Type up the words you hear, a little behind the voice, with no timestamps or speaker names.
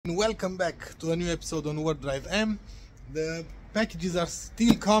Welcome back to a new episode on WarpDriveM. The packages are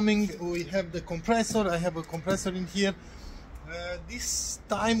still coming. We have the compressor. I have a compressor in here. This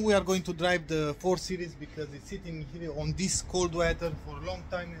time we are going to drive the 4 Series because it's sitting here on this cold weather for a long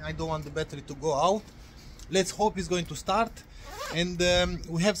time. I don't want the battery to go out. Let's hope it's going to start. And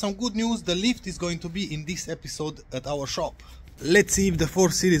we have some good news. The lift is going to be in this episode at our shop. Let's see if the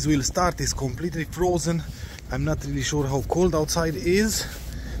 4 Series will start. It's completely frozen. I'm not really sure how cold outside is.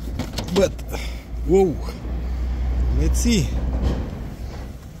 But whoa, let's see.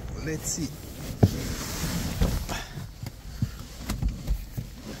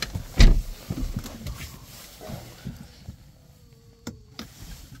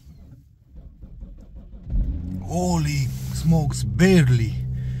 Holy smokes,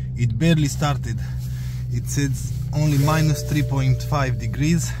 it barely started. It says only minus 3.5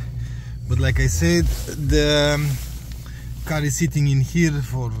 degrees, but like I said, the car is sitting in here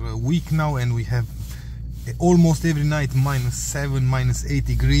for a week now, and we have almost every night minus 7, minus 8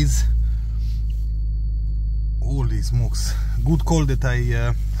 degrees. Holy smokes, good call that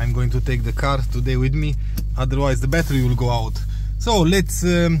I'm going to take the car today with me, otherwise the battery will go out. So let's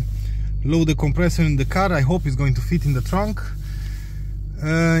load the compressor in the car. I hope it's going to fit in the trunk.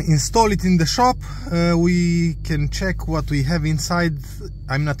 Install it in the shop. We can check what we have inside.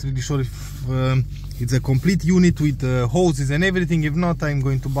 I'm not really sure if it's a complete unit with hoses and everything. If not, I'm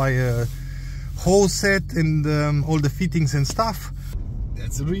going to buy a hose set and all the fittings and stuff.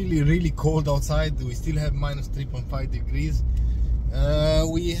 It's really cold outside. We still have minus 3.5 degrees.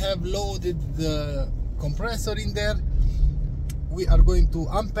 We have loaded the compressor in there. We are going to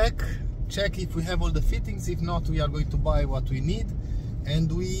unpack, check if we have all the fittings. If not, we are going to buy what we need,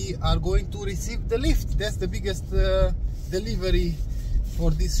 and we are going to receive the lift. That's the biggest delivery for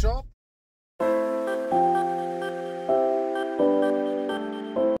this shop.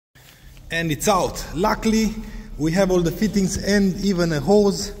 And it's out. Luckily we have all the fittings and even a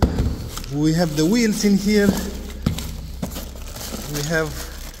hose. We have the wheels in here. We have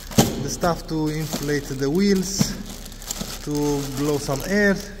the stuff to inflate the wheels, to blow some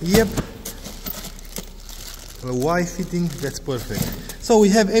air. Yep, a Y fitting, that's perfect. So we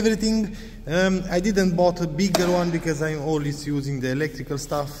have everything. I didn't bought a bigger one because I'm always using the electrical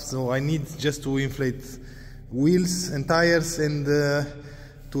stuff, so I need just to inflate wheels and tires and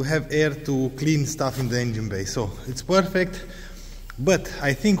to have air to clean stuff in the engine bay. So it's perfect. But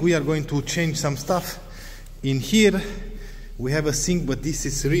I think we are going to change some stuff in here. We have a sink, but this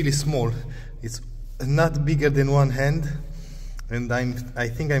is really small. It's not bigger than one hand, and I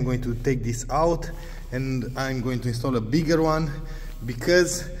think I'm going to take this out and I'm going to install a bigger one,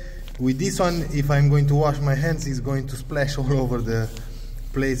 because with this one, if I'm going to wash my hands, it's going to splash all over the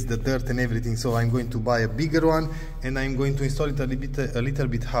place, the dirt and everything. So I'm going to buy a bigger one, and I'm going to install it a little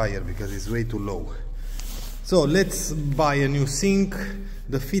bit higher because it's way too low. So let's buy a new sink,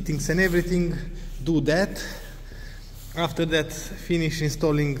 the fittings and everything, do that. After that, finish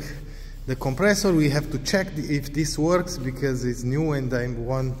installing the compressor. We have to check if this works because it's new and I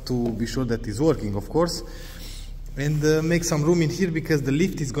want to be sure that it's working, of course. And make some room in here because the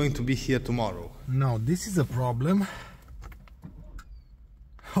lift is going to be here tomorrow. Now this is a problem.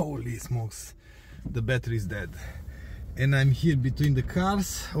 Holy smokes, the battery is dead. And I'm here between the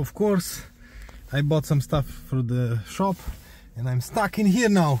cars. Of course, I bought some stuff for the shop and I'm stuck in here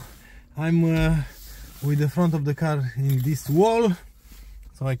now. I'm with the front of the car in this wall,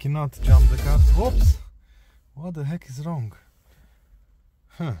 so I cannot jump the car. Oops! What the heck is wrong?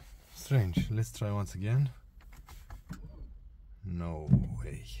 Huh, strange. Let's try once again. No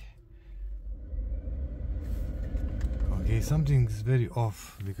way. Okay, something's very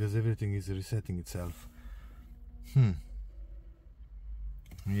off because everything is resetting itself.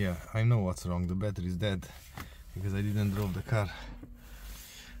 Yeah, I know what's wrong. The battery is dead because I didn't drove the car.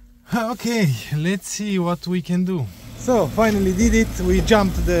 Okay, let's see what we can do. So finally did it. We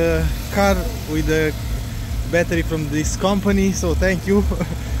jumped the car with the battery from this company, so thank you.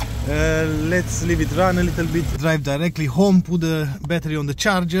 Let's leave it run a little bit, drive directly home, put the battery on the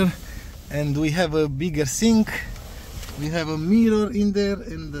charger, and we have a bigger sink. We have a mirror in there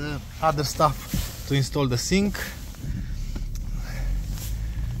and other stuff to install the sink.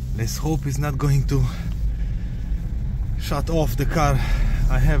 Let's hope it's not going to shut off the car.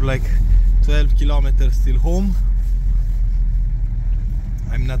 I have like 12 kilometers till home.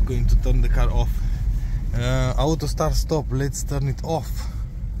 I'm not going to turn the car off. Auto start stop, let's turn it off.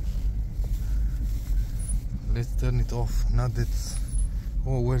 Let's turn it off. Not that.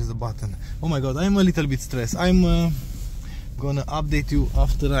 Oh, where's the button? Oh my god, I'm a little bit stressed. I'm gonna update you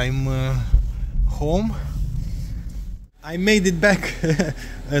after I'm home. I made it back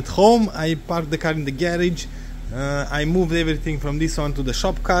at home. I parked the car in the garage. I moved everything from this one to the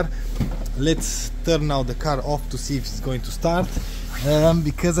shop car. Let's turn now the car off to see if it's going to start,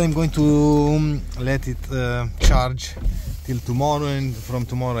 because I'm going to let it charge till tomorrow, and from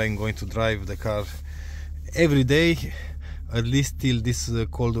tomorrow I'm going to drive the car every day, at least till this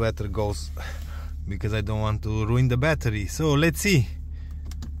cold weather goes, because I don't want to ruin the battery. So let's see.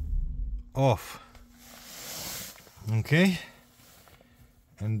 Off. Okay,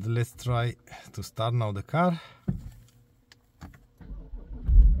 and let's try to start now the car.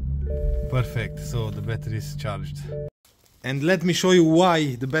 Perfect, so the battery is charged. And let me show you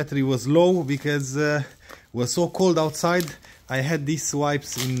why the battery was low, because it was so cold outside. I had these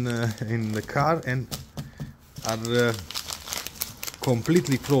wipes in the car and are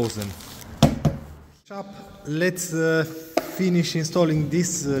completely frozen. Let's finish installing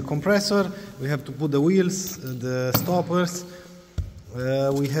this compressor. We have to put the wheels, the stoppers.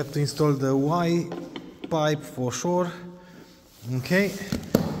 We have to install the Y pipe for sure. Okay.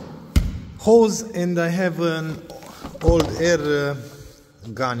 Hose, and I have an old air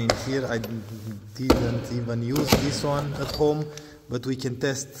gun in here. I didn't even use this one at home, but we can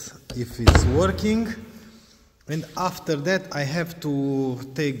test if it's working. And after that I have to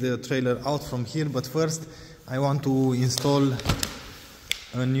take the trailer out from here, but first I want to install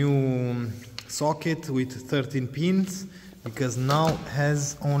a new socket with 13 pins, because now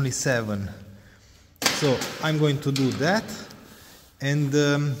has only 7. So I'm going to do that and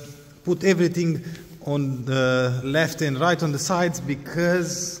put everything on the left and right on the sides,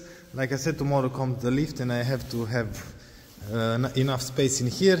 because like I said, tomorrow comes the lift and I have to have enough space in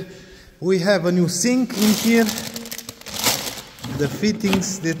here. We have a new sink in here, the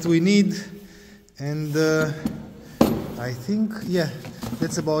fittings that we need, and I think, yeah,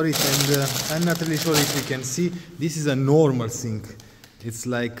 that's about it. And I'm not really sure if you can see, this is a normal sink. It's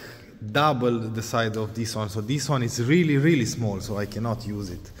like double the size of this one, so this one is really small, so I cannot use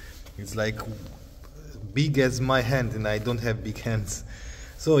it. It's like big as my hand, and I don't have big hands.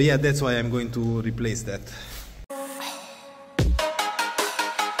 So yeah, that's why I'm going to replace that.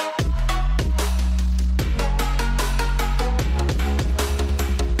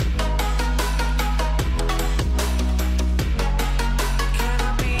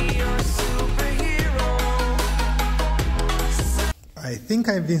 I think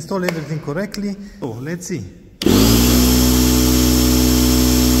I've installed everything correctly. So let's see.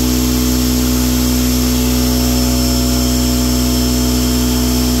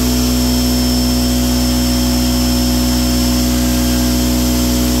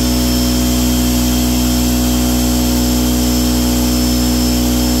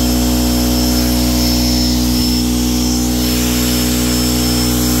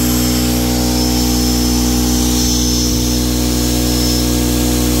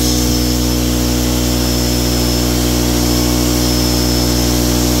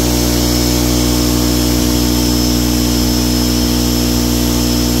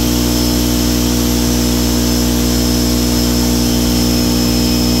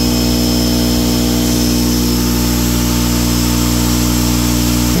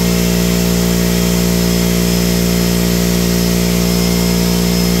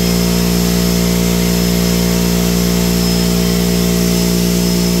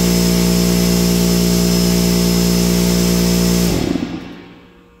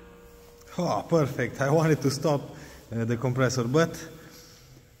 Oh, perfect. I wanted to stop the compressor, but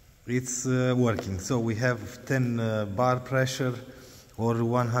it's working. So we have 10 bar pressure or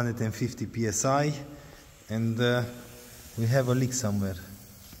 150 psi, and we have a leak somewhere.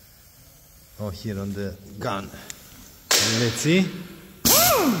 Oh, here on the gun. Let's see.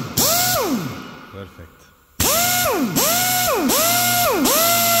 Perfect.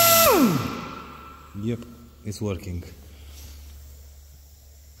 Yep, it's working.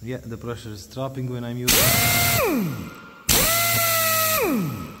 Yeah, the pressure is dropping when I'm using it.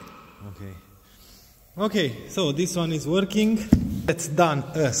 Okay, so this one is working. That's done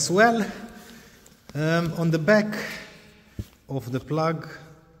as well. On the back of the plug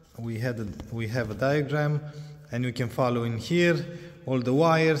we have a diagram, and you can follow in here all the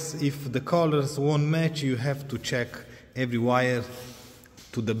wires. If the colors won't match, you have to check every wire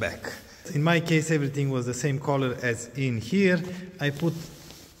to the back. In my case, everything was the same color as in here. I put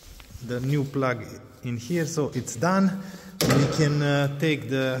the new plug in here, so it's done. We can take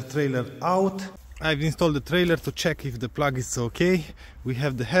the trailer out. I've installed the trailer to check if the plug is okay. We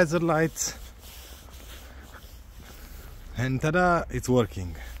have the hazard lights, and tada, it's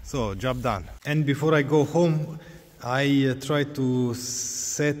working. So job done. And before I go home, I try to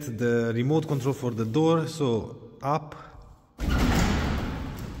set the remote control for the door, so up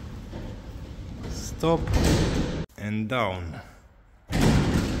top and down.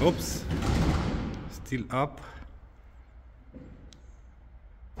 Oops, still up.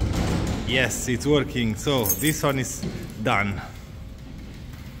 Yes, it's working. So this one is done.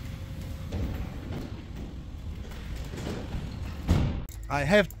 I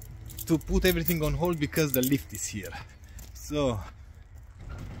have to put everything on hold because the lift is here. So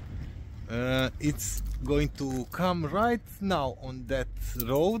it's going to come right now on that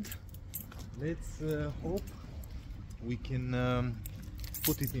road. Let's hope we can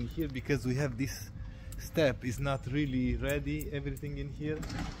put it in here, because we have this step is not really ready, everything in here.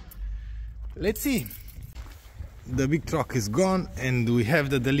 Let's see. The big truck is gone and we have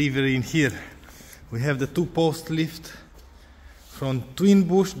the delivery in here. We have the 2-post lift from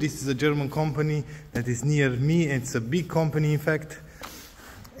Twinbush. This is a German company that is near me. It's a big company, in fact.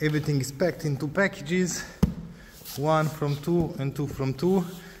 Everything is packed in 2 packages, 1 from 2 and 2 from 2.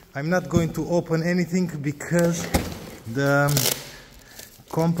 I'm not going to open anything because the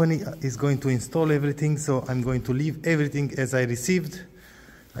company is going to install everything, so I'm going to leave everything as I received.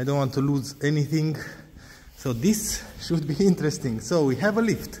 I don't want to lose anything, so this should be interesting. So we have a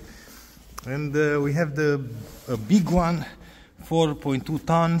lift, and we have a big one, 4.2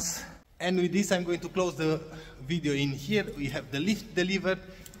 tons. And with this I'm going to close the video in here. We have the lift delivered.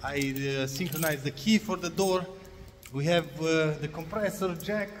 I synchronized the key for the door. We have the compressor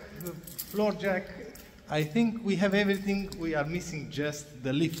jack, floor jack. I think we have everything. We are missing just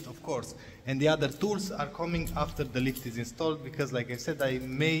the lift, of course, and the other tools are coming after the lift is installed, because like I said, I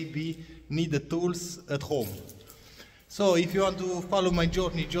maybe need the tools at home. So if you want to follow my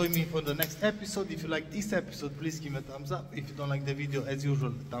journey, join me for the next episode. If you like this episode, please give me a thumbs up. If you don't like the video, as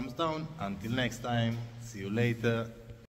usual, thumbs down. Until next time, see you later.